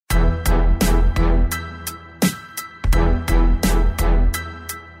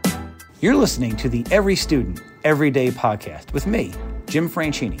You're listening to the Every Student, Every Day podcast with me, Jim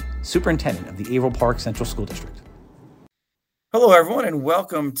Franchini, Superintendent of the Averill Park Central School District. Hello, everyone, and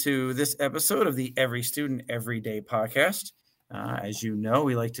welcome to this episode of the Every Student, Every Day podcast. As you know,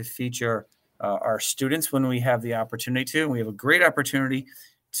 we like to feature our students when we have the opportunity to. And we have a great opportunity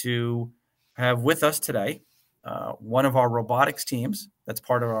to have with us today one of our robotics teams that's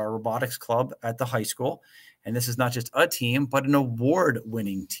part of our robotics club at the high school. And this is not just a team, but an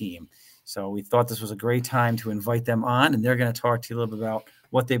award-winning team. So we thought this was a great time to invite them on, and they're going to talk to you a little bit about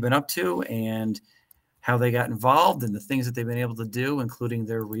what they've been up to and how they got involved and the things that they've been able to do, including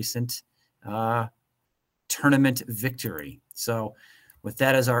their recent tournament victory. So with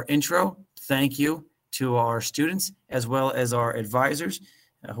that as our intro, thank you to our students as well as our advisors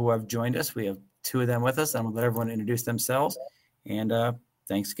who have joined us. We have two of them with us. I'm going to let everyone introduce themselves. And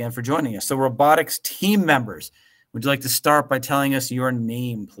thanks again for joining us. So robotics team members, would you like to start by telling us your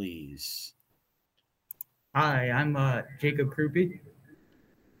name, please? Hi, I'm Jacob Krupe.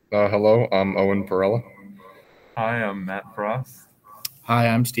 Hello, I'm Owen Perella. Hi, I'm Matt Frost. Hi,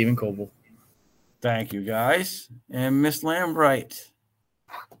 I'm Stephen Coble. Thank you, guys. And Miss Lambright.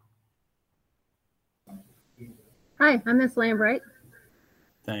 Hi, I'm Miss Lambright.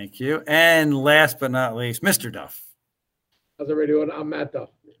 Thank you. And last but not least, Mr. Duff. How's everybody doing? I'm Matt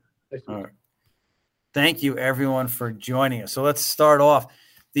Duff. Nice to meet you. All right. Thank you, everyone, for joining us. So let's start off.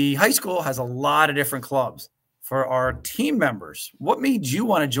 The high school has a lot of different clubs. For our team members, what made you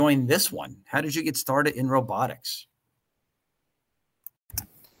want to join this one? How did you get started in robotics?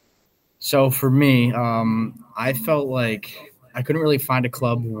 So for me, I felt like I couldn't really find a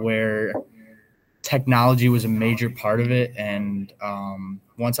club where technology was a major part of it. And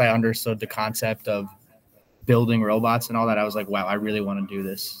once I understood the concept of building robots and all that, I was like, wow, I really want to do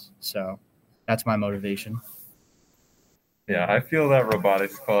this. So that's my motivation. Yeah, I feel that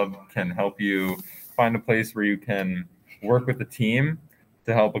Robotics Club can help you find a place where you can work with the team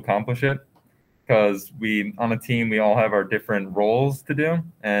to help accomplish it. Because on a team, we all have our different roles to do,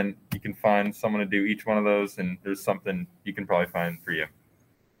 and you can find someone to do each one of those, and there's something you can probably find for you.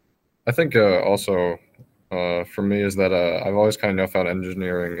 I think also for me is that I've always kind of found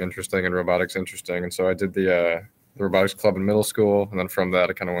engineering interesting and robotics interesting. And so I did the robotics club in middle school. And then from that,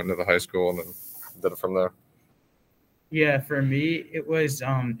 I kind of went into the high school and then did it from there. Yeah, for me, it was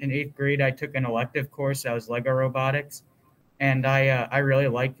in 8th grade, I took an elective course. That was Lego robotics. And I really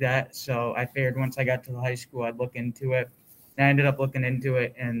liked that. So I figured once I got to the high school, I'd look into it. And I ended up looking into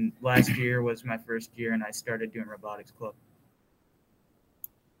it. And last year was my first year, and I started doing robotics club.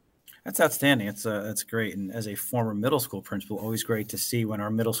 That's outstanding. That's great. And as a former middle school principal, always great to see when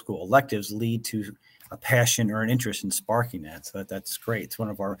our middle school electives lead to a passion or an interest in sparking that. So that's great. It's one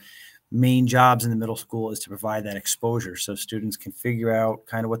of our main jobs in the middle school is to provide that exposure so students can figure out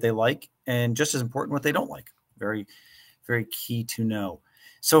kind of what they like and just as important, what they don't like. Very, very key to know.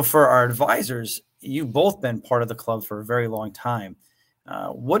 So for our advisors, you've both been part of the club for a very long time.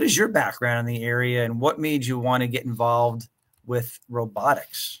 What is your background in the area and what made you want to get involved with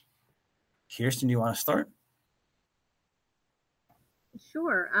robotics? Kirsten, do you want to start?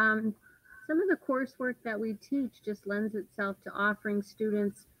 Sure. Some of the coursework that we teach just lends itself to offering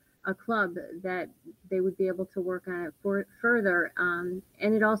students a club that they would be able to work on it further. And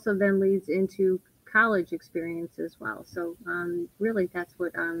it also then leads into college experience as well. So really that's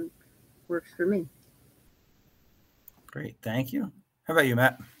what works for me. Great. Thank you. How about you,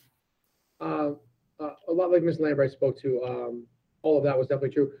 Matt? A lot like Ms. Lambright spoke to, all of that was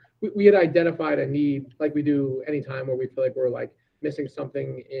definitely true. We had identified a need like we do anytime where we feel like we're like missing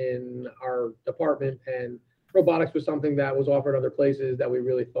something in our department, and robotics was something that was offered other places that we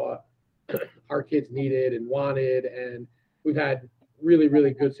really thought our kids needed and wanted. And we've had really,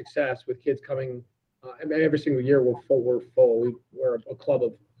 really good success with kids coming. Every single year we're full. We're a club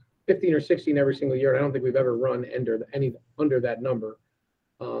of 15 or 16 every single year. And I don't think we've ever run under that number.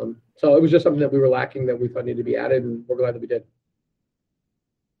 So it was just something that we were lacking that we thought needed to be added, and we're glad that we did.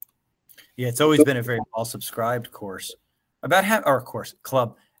 Yeah, it's always been a very well-subscribed course.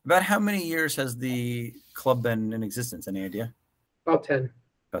 Club. About how many years has the club been in existence? Any idea? About 10.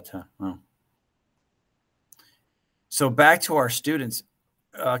 About 10. Oh. So back to our students.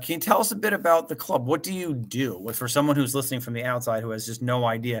 Can you tell us a bit about the club? What do you do? For someone who's listening from the outside who has just no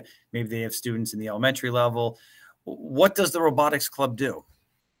idea, maybe they have students in the elementary level. What does the robotics club do?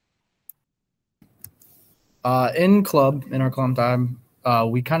 In our club time,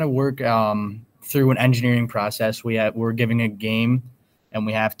 we kind of work through an engineering process. We're giving a game, and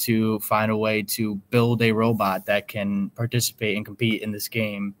we have to find a way to build a robot that can participate and compete in this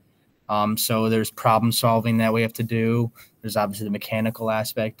game. So there's problem solving that we have to do. There's obviously the mechanical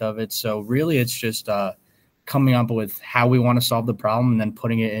aspect of it. So really it's just coming up with how we want to solve the problem and then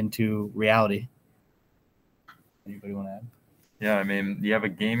putting it into reality. Anybody want to add? Yeah, I mean, you have a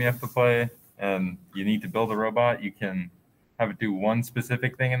game you have to play and you need to build a robot. You can have it do one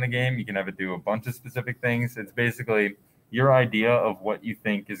specific thing in the game. You can have it do a bunch of specific things. It's basically your idea of what you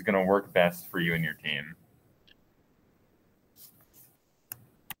think is going to work best for you and your team.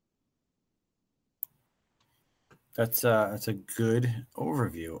 That's a good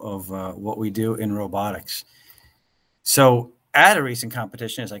overview of what we do in robotics. So at a recent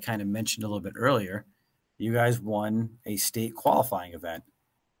competition, as I kind of mentioned a little bit earlier, you guys won a state qualifying event.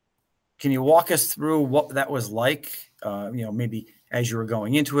 Can you walk us through what that was like, maybe as you were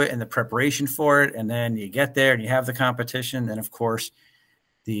going into it and the preparation for it, and then you get there and you have the competition, and of course,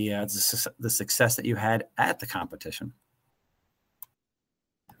 the success that you had at the competition?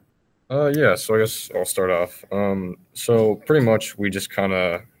 Yeah, so I guess I'll start off. So pretty much we just kind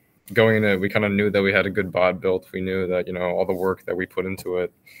of going in it, we kind of knew that we had a good bot built. We knew that, all the work that we put into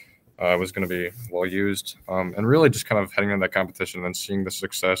it was going to be well used. And really just kind of heading into that competition and seeing the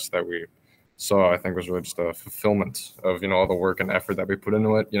success that we saw, I think was really just a fulfillment of, all the work and effort that we put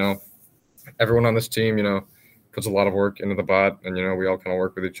into it. Everyone on this team, puts a lot of work into the bot, and, we all kind of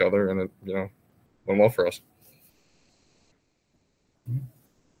work with each other, and it, went well for us.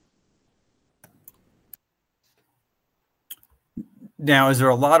 Now, is there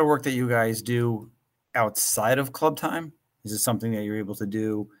a lot of work that you guys do outside of club time? Is it something that you're able to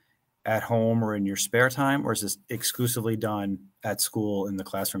do at home or in your spare time, or is this exclusively done at school in the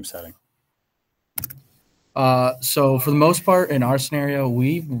classroom setting? So for the most part, in our scenario,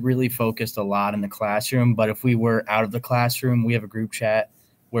 we really focused a lot in the classroom. But if we were out of the classroom, we have a group chat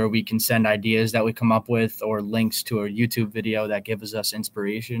where we can send ideas that we come up with or links to a YouTube video that gives us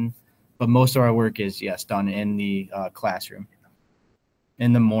inspiration. But most of our work is, yes, done in the classroom.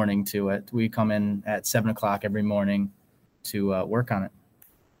 In the morning to it. We come in at 7 o'clock every morning to work on it.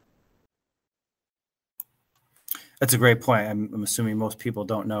 That's a great point. I'm assuming most people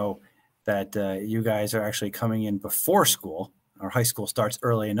don't know that you guys are actually coming in before school. Our high school starts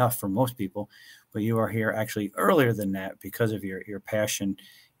early enough for most people, but you are here actually earlier than that because of your passion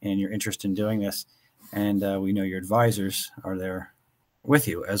and your interest in doing this. And we know your advisors are there with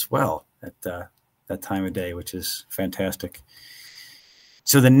you as well at that time of day, which is fantastic.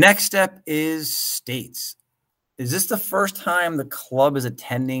 So the next step is states. Is this the first time the club is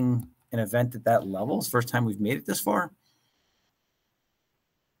attending an event at that level? It's the first time we've made it this far?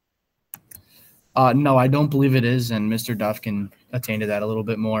 No, I don't believe it is, and Mr. Duff can attain to that a little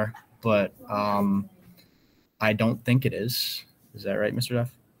bit more, but I don't think it is. Is that right, Mr.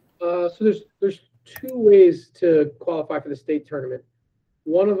 Duff? So there's two ways to qualify for the state tournament.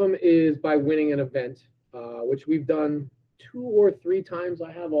 One of them is by winning an event, which we've done 2 or 3 times.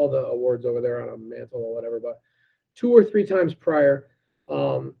 I have all the awards over there on a mantle or whatever, but 2 or 3 times prior.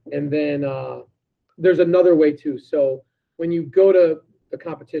 And then there's another way too. So when you go to the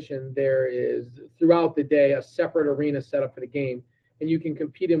competition, there is throughout the day a separate arena set up for the game, and you can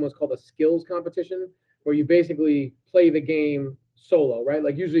compete in what's called a skills competition, where you basically play the game solo, right?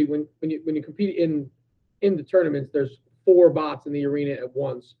 Like usually when you compete in the tournaments, there's 4 bots in the arena at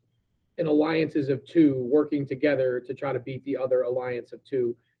once, and alliances of 2 working together to try to beat the other alliance of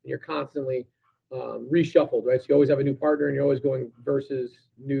 2, and you're constantly reshuffled, right? So you always have a new partner, and you're always going versus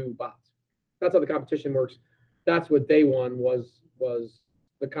new bots. That's how the competition works. That's what day one was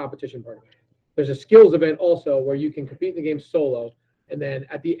the competition part. There's a skills event also where you can compete in the game solo, and then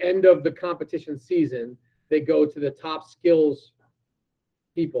at the end of the competition season, they go to the top skills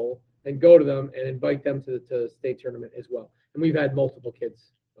people and go to them and invite them to the state tournament as well. And we've had multiple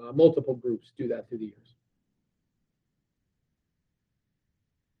kids, multiple groups do that through the years.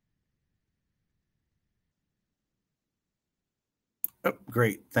 Oh,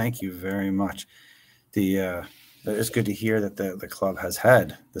 great. Thank you very much. It's good to hear that the club has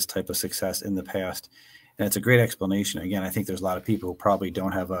had this type of success in the past. And it's a great explanation. Again, I think there's a lot of people who probably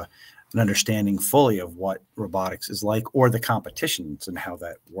don't have an understanding fully of what robotics is like or the competitions and how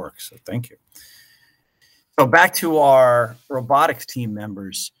that works. So thank you. So back to our robotics team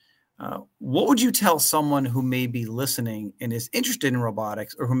members. What would you tell someone who may be listening and is interested in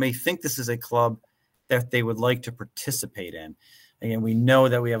robotics, or who may think this is a club that they would like to participate in? Again, we know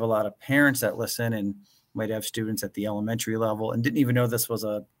that we have a lot of parents that listen and might have students at the elementary level and didn't even know this was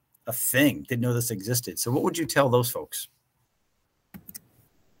a thing, didn't know this existed. So what would you tell those folks?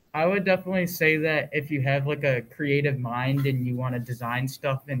 I would definitely say that if you have like a creative mind and you want to design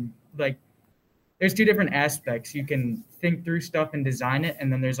stuff and like there's two different aspects. You can think through stuff and design it,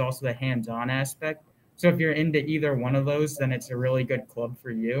 and then there's also the hands-on aspect. So if you're into either one of those, then it's a really good club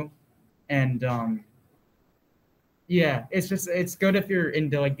for you. And yeah, it's good if you're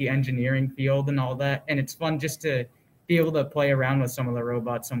into like the engineering field and all that, and it's fun just to be able to play around with some of the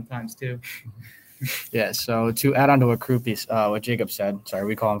robots sometimes too. Yeah. So to add on to what Jacob said, sorry,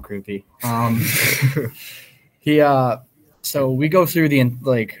 we call him Croupy. So we go through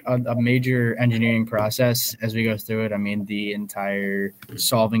a major engineering process as we go through it. I mean, the entire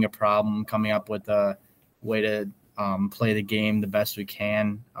solving a problem, coming up with a way to play the game the best we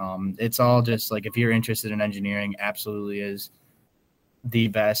can. It's all just like, if you're interested in engineering, absolutely is the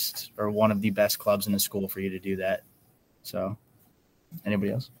best or one of the best clubs in the school for you to do that. So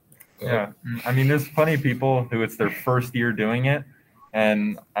anybody else? Yeah. I mean, there's plenty of people who it's their first year doing it.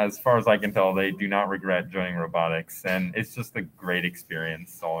 And as far as I can tell, they do not regret joining robotics. And it's just a great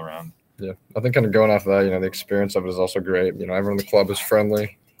experience all around. Yeah. I think kind of going off of that, the experience of it is also great. Everyone in the club is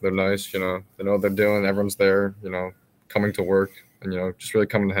friendly. They're nice, they know what they're doing. Everyone's there, coming to work and, just really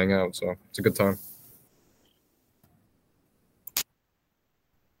coming to hang out. So it's a good time.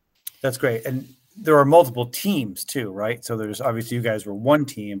 That's great. And there are multiple teams too, right? So there's obviously, you guys were one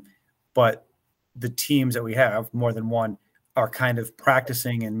team, but the teams that we have, more than one, are kind of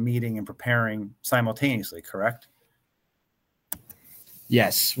practicing and meeting and preparing simultaneously, correct?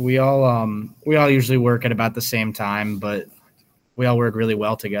 Yes, we all usually work at about the same time, but we all work really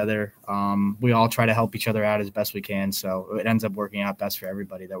well together. We all try to help each other out as best we can, so it ends up working out best for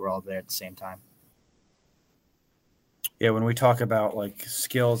everybody that we're all there at the same time. Yeah, when we talk about like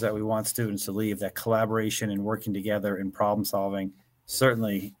skills that we want students to leave, that collaboration and working together and problem solving,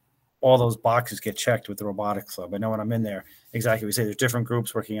 certainly all those boxes get checked with the robotics club. I know when I'm in there, exactly, we say there's different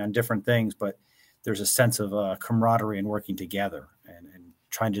groups working on different things, but there's a sense of camaraderie and working together and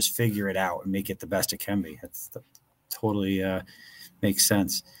trying to just figure it out and make it the best it can be. Totally makes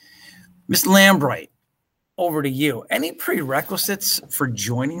sense. Ms. Lambright, over to you. Any prerequisites for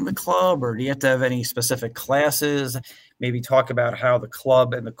joining the club, or do you have to have any specific classes? Maybe talk about how the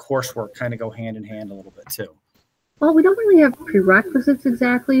club and the coursework kind of go hand in hand a little bit too. Well, we don't really have prerequisites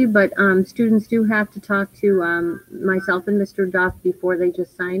exactly, but students do have to talk to myself and Mr. Duff before they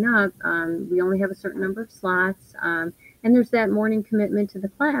just sign up. We only have a certain number of slots, and there's that morning commitment to the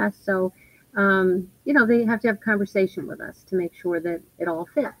class. So, they have to have a conversation with us to make sure that it all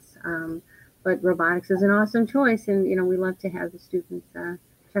fits. But robotics is an awesome choice, and, we love to have the students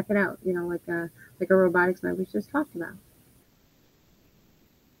check it out, like a robotics members just talked about.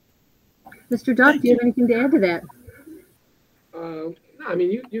 Mr. Duff, do you have anything to add to that? No, I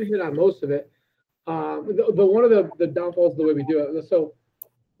mean, you hit on most of it. One of the downfalls of the way we do it. So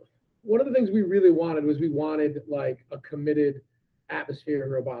one of the things we really wanted was like a committed atmosphere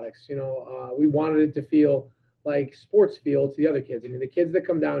in robotics. We wanted it to feel like sports feel to the other kids. I mean, the kids that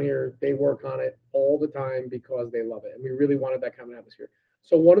come down here, they work on it all the time because they love it. And we really wanted that kind of atmosphere.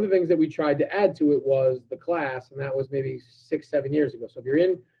 So one of the things that we tried to add to it was the class, and that was maybe 6-7 years ago. So if you're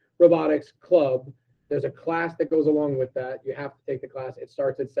in robotics club, there's a class that goes along with that. You have to take the class. It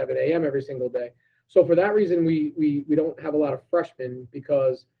starts at 7 a.m. every single day. So for that reason, we don't have a lot of freshmen,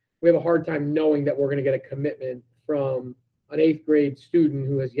 because we have a hard time knowing that we're going to get a commitment from an 8th grade student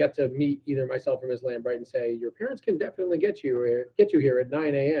who has yet to meet either myself or Ms. Lambright and say, your parents can definitely get you here at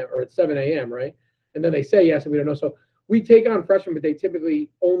 9 a.m. or at 7 a.m., right? And then they say yes, and we don't know. So we take on freshmen, but they typically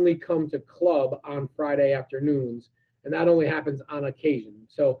only come to club on Friday afternoons, and that only happens on occasion.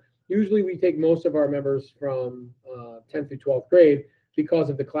 So usually we take most of our members from 10th through 12th grade because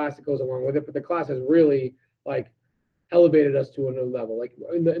of the class that goes along with it. But the class has really elevated us to a new level. Like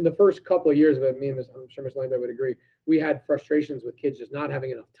in the first couple of years of it, I'm sure Ms. Lambright would agree, we had frustrations with kids just not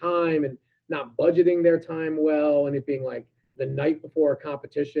having enough time and not budgeting their time well, and it being like the night before a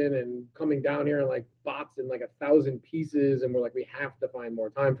competition and coming down here and like bots in like 1,000 pieces, and we're like, we have to find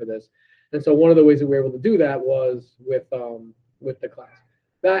more time for this. And so one of the ways that we were able to do that was with the class.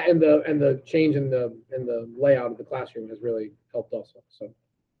 That and the change in the layout of the classroom has really helped also. So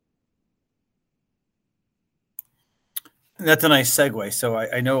that's a nice segue. So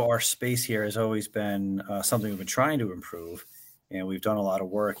I know our space here has always been something we've been trying to improve, and we've done a lot of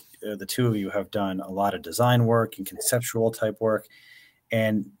work. The two of you have done a lot of design work and conceptual type work,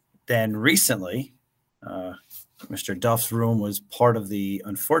 and then recently, Mr. Duff's room was part of the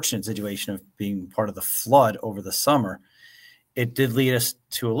unfortunate situation of being part of the flood over the summer. It did lead us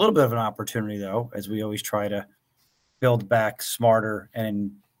to a little bit of an opportunity, though, as we always try to build back smarter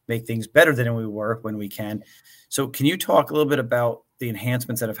and make things better than we were when we can. So can you talk a little bit about the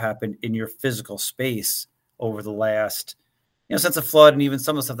enhancements that have happened in your physical space over the last, since the flood and even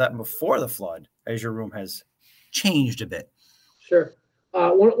some of the stuff that before the flood, as your room has changed a bit? Sure.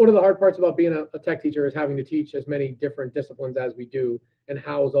 One of the hard parts about being a tech teacher is having to teach as many different disciplines as we do and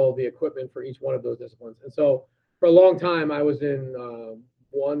house all the equipment for each one of those disciplines. And so for a long time, I was in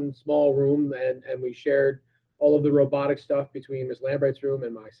one small room and we shared all of the robotic stuff between Ms. Lambright's room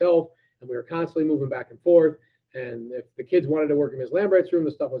and myself. And we were constantly moving back and forth. And if the kids wanted to work in Ms. Lambright's room,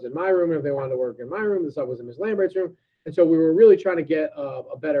 the stuff was in my room. And if they wanted to work in my room, the stuff was in Ms. Lambright's room. And so we were really trying to get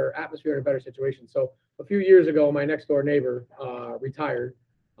a better atmosphere and a better situation. So a few years ago, my next door neighbor retired.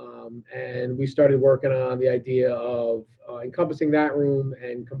 And we started working on the idea of encompassing that room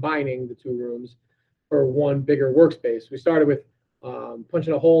and combining the two rooms for one bigger workspace. We started with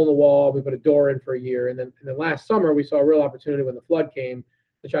punching a hole in the wall. We put a door in for a year. And then last summer, we saw a real opportunity when the flood came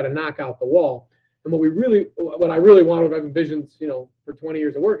to try to knock out the wall. And what I really wanted, I've envisioned, for 20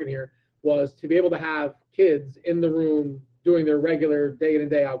 years of working here, was to be able to have kids in the room doing their regular day in and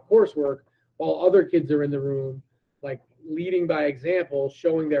day out coursework while other kids are in the room, like leading by example,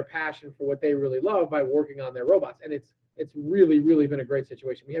 showing their passion for what they really love by working on their robots. And it's really, really been a great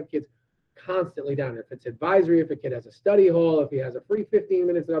situation. We have kids constantly down there. If it's advisory, if a kid has a study hall, if he has a free 15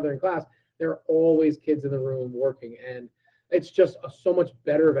 minutes and other in class, there are always kids in the room working. And it's just so much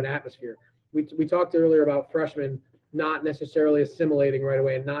better of an atmosphere. We talked earlier about freshmen not necessarily assimilating right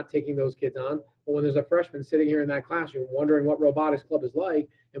away and not taking those kids on. But when there's a freshman sitting here in that classroom wondering what robotics club is like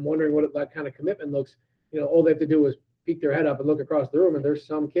and wondering what that kind of commitment looks, all they have to do is peek their head up and look across the room, and there's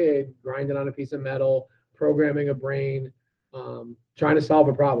some kid grinding on a piece of metal, programming a brain, trying to solve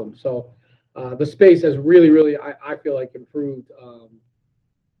a problem. So the space has really, really, I feel like, improved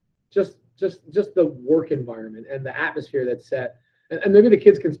just the work environment and the atmosphere that's set. And maybe the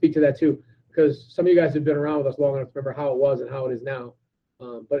kids can speak to that too, because some of you guys have been around with us long enough to remember how it was and how it is now.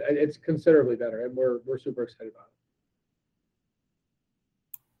 But it's considerably better, and we're super excited about it.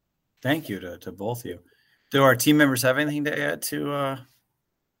 Thank you to both of you. Do our team members have anything to add to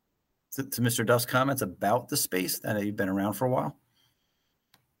Mr. Duff's comments about the space that you've been around for a while?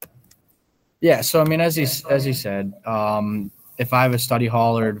 Yeah. So, I mean, as he said, if I have a study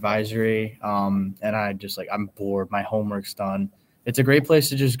hall or advisory, and I'm bored, my homework's done, it's a great place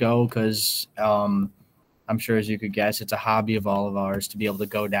to just go because I'm sure, as you could guess, it's a hobby of all of ours to be able to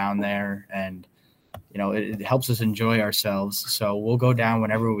go down there and, it helps us enjoy ourselves. So we'll go down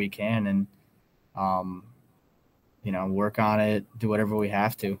whenever we can and, work on it, do whatever we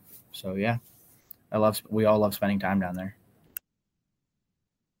have to. So, yeah, we all love spending time down there.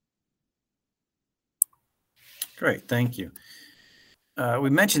 Great. Thank you. We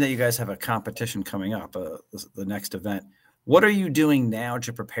mentioned that you guys have a competition coming up, the next event. What are you doing now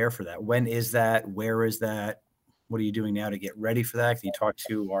to prepare for that? When is that? Where is that? What are you doing now to get ready for that? Can you talk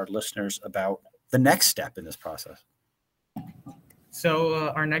to our listeners about the next step in this process? So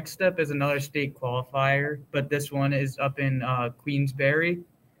our next step is another state qualifier, but this one is up in Queensbury,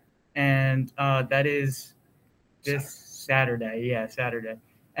 and that is this Saturday. Yeah, Saturday.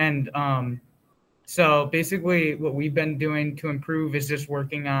 And so basically what we've been doing to improve is just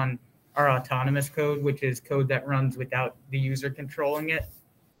working on our autonomous code, which is code that runs without the user controlling it.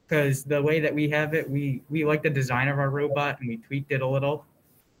 Because the way that we have it, we like the design of our robot and we tweaked it a little.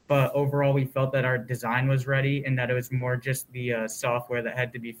 But overall, we felt that our design was ready and that it was more just the software that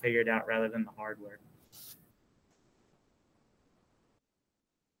had to be figured out rather than the hardware.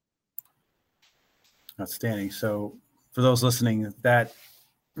 Outstanding. So for those listening, that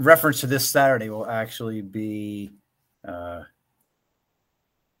reference to this Saturday will actually be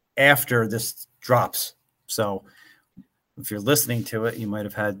after this drops. So if you're listening to it, you might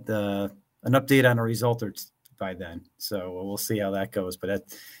have had an update on a result or by then. So we'll see how that goes. But at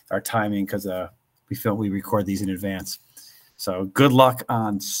our timing, because we feel we record these in advance. So good luck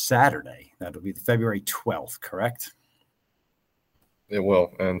on Saturday. That'll be February 12th, correct? It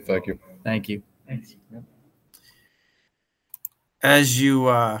will. And thank you. Thank you. Thanks. As you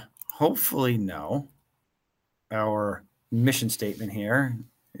hopefully know, our mission statement here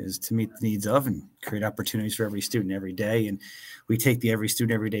is to meet the needs of and create opportunities for every student every day. And we take the every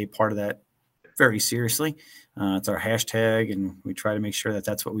student every day part of that very seriously. It's our hashtag, and we try to make sure that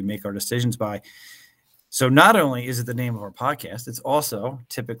that's what we make our decisions by. So not only is it the name of our podcast, it's also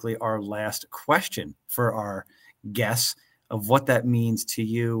typically our last question for our guests of what that means to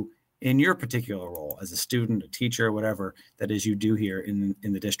you in your particular role as a student, a teacher, whatever that is you do here in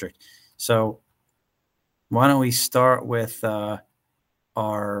the district. So why don't we start with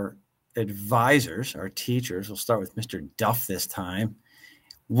our advisors, our teachers. We'll start with Mr. Duff this time.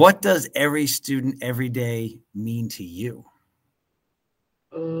 What does every student every day mean to you?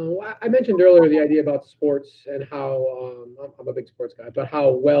 I mentioned earlier the idea about sports and how I'm a big sports guy, but how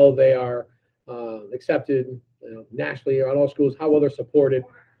well they are accepted nationally around all schools, how well they're supported.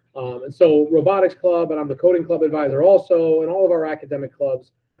 And so robotics club, and I'm the coding club advisor also, and all of our academic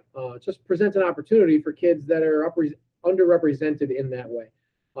clubs just present an opportunity for kids that are underrepresented in that way.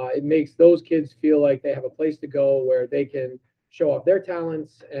 It makes those kids feel like they have a place to go where they can show off their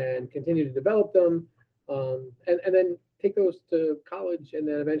talents and continue to develop them, and then take those to college and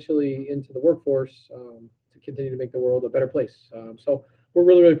then eventually into the workforce to continue to make the world a better place. So we're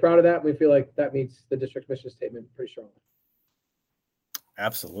really, really proud of that. We feel like that meets the district's mission statement pretty strongly.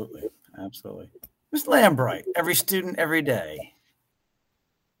 Absolutely. Absolutely. Ms. Lambright, every student, every day.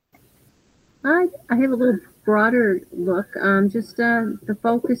 I have a little broader look. The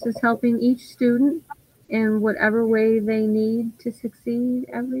focus is helping each student in whatever way they need to succeed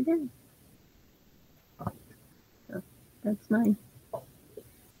every day. So that's mine.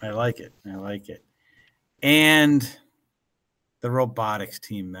 I like it. I like it. And the robotics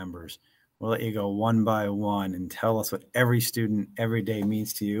team members. We'll let you go one by one and tell us what every student every day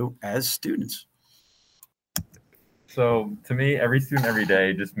means to you as students. So to me, every student every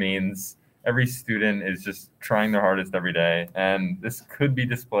day just means every student is just trying their hardest every day. And this could be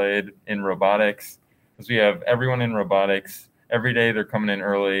displayed in robotics, because we have everyone in robotics. Every day they're coming in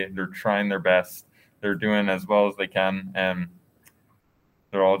early. They're trying their best. They're doing as well as they can. And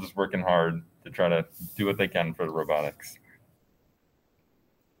they're all just working hard to try to do what they can for the robotics.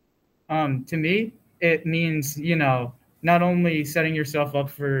 To me, it means, not only setting yourself up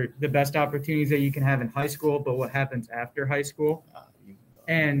for the best opportunities that you can have in high school, but what happens after high school.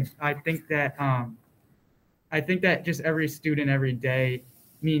 And I think that just every student every day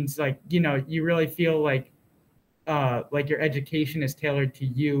means you really feel like your education is tailored to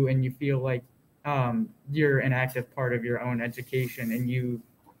you, and you feel like you're an active part of your own education, and you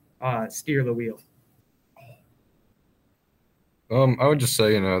steer the wheel. I would just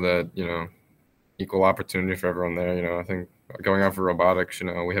say, that, equal opportunity for everyone there. I think going out for robotics,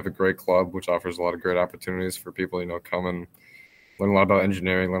 we have a great club, which offers a lot of great opportunities for people, come and learn a lot about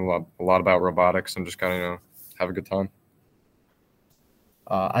engineering, learn a lot about robotics, and just kind of, have a good time.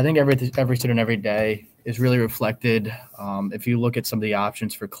 I think every student every day is really reflected. If you look at some of the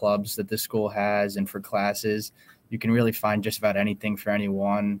options for clubs that this school has and for classes, you can really find just about anything for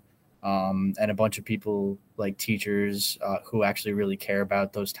anyone. And a bunch of people like teachers who actually really care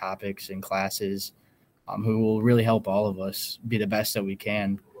about those topics in classes, who will really help all of us be the best that we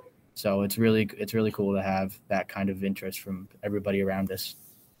can. So it's really cool to have that kind of interest from everybody around us.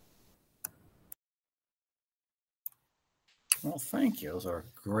 Well, thank you. Those are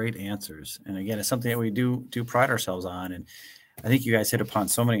great answers. And again, it's something that we do pride ourselves on. And I think you guys hit upon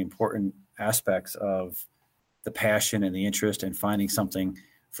so many important aspects of the passion and the interest in finding something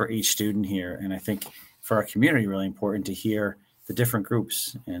for each student here. And I think for our community, really important to hear the different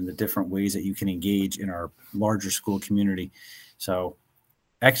groups and the different ways that you can engage in our larger school community. So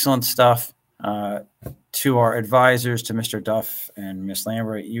excellent stuff. To our advisors, to Mr. Duff and Ms.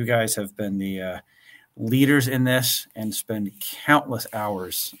 Lambert, you guys have been the leaders in this and spend countless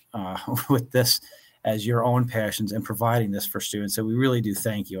hours with this as your own passions and providing this for students. So we really do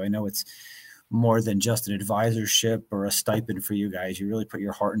thank you. I know it's more than just an advisorship or a stipend for you guys. You really put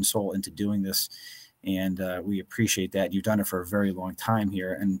your heart and soul into doing this, and we appreciate that. You've done it for a very long time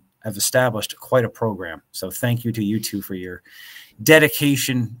here and have established quite a program. So thank you to you two for your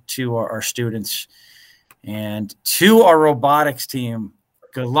dedication to our students, and to our robotics team.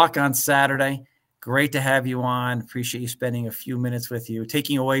 Good luck on Saturday. Great to have you on. Appreciate you spending a few minutes with you,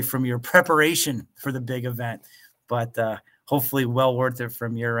 taking away from your preparation for the big event, but hopefully well worth it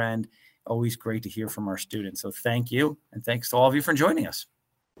from your end. Always great to hear from our students. So thank you. And thanks to all of you for joining us.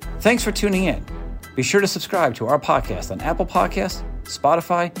 Thanks for tuning in. Be sure to subscribe to our podcast on Apple Podcasts,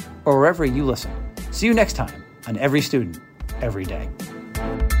 Spotify, or wherever you listen. See you next time on Every Student, Every Day.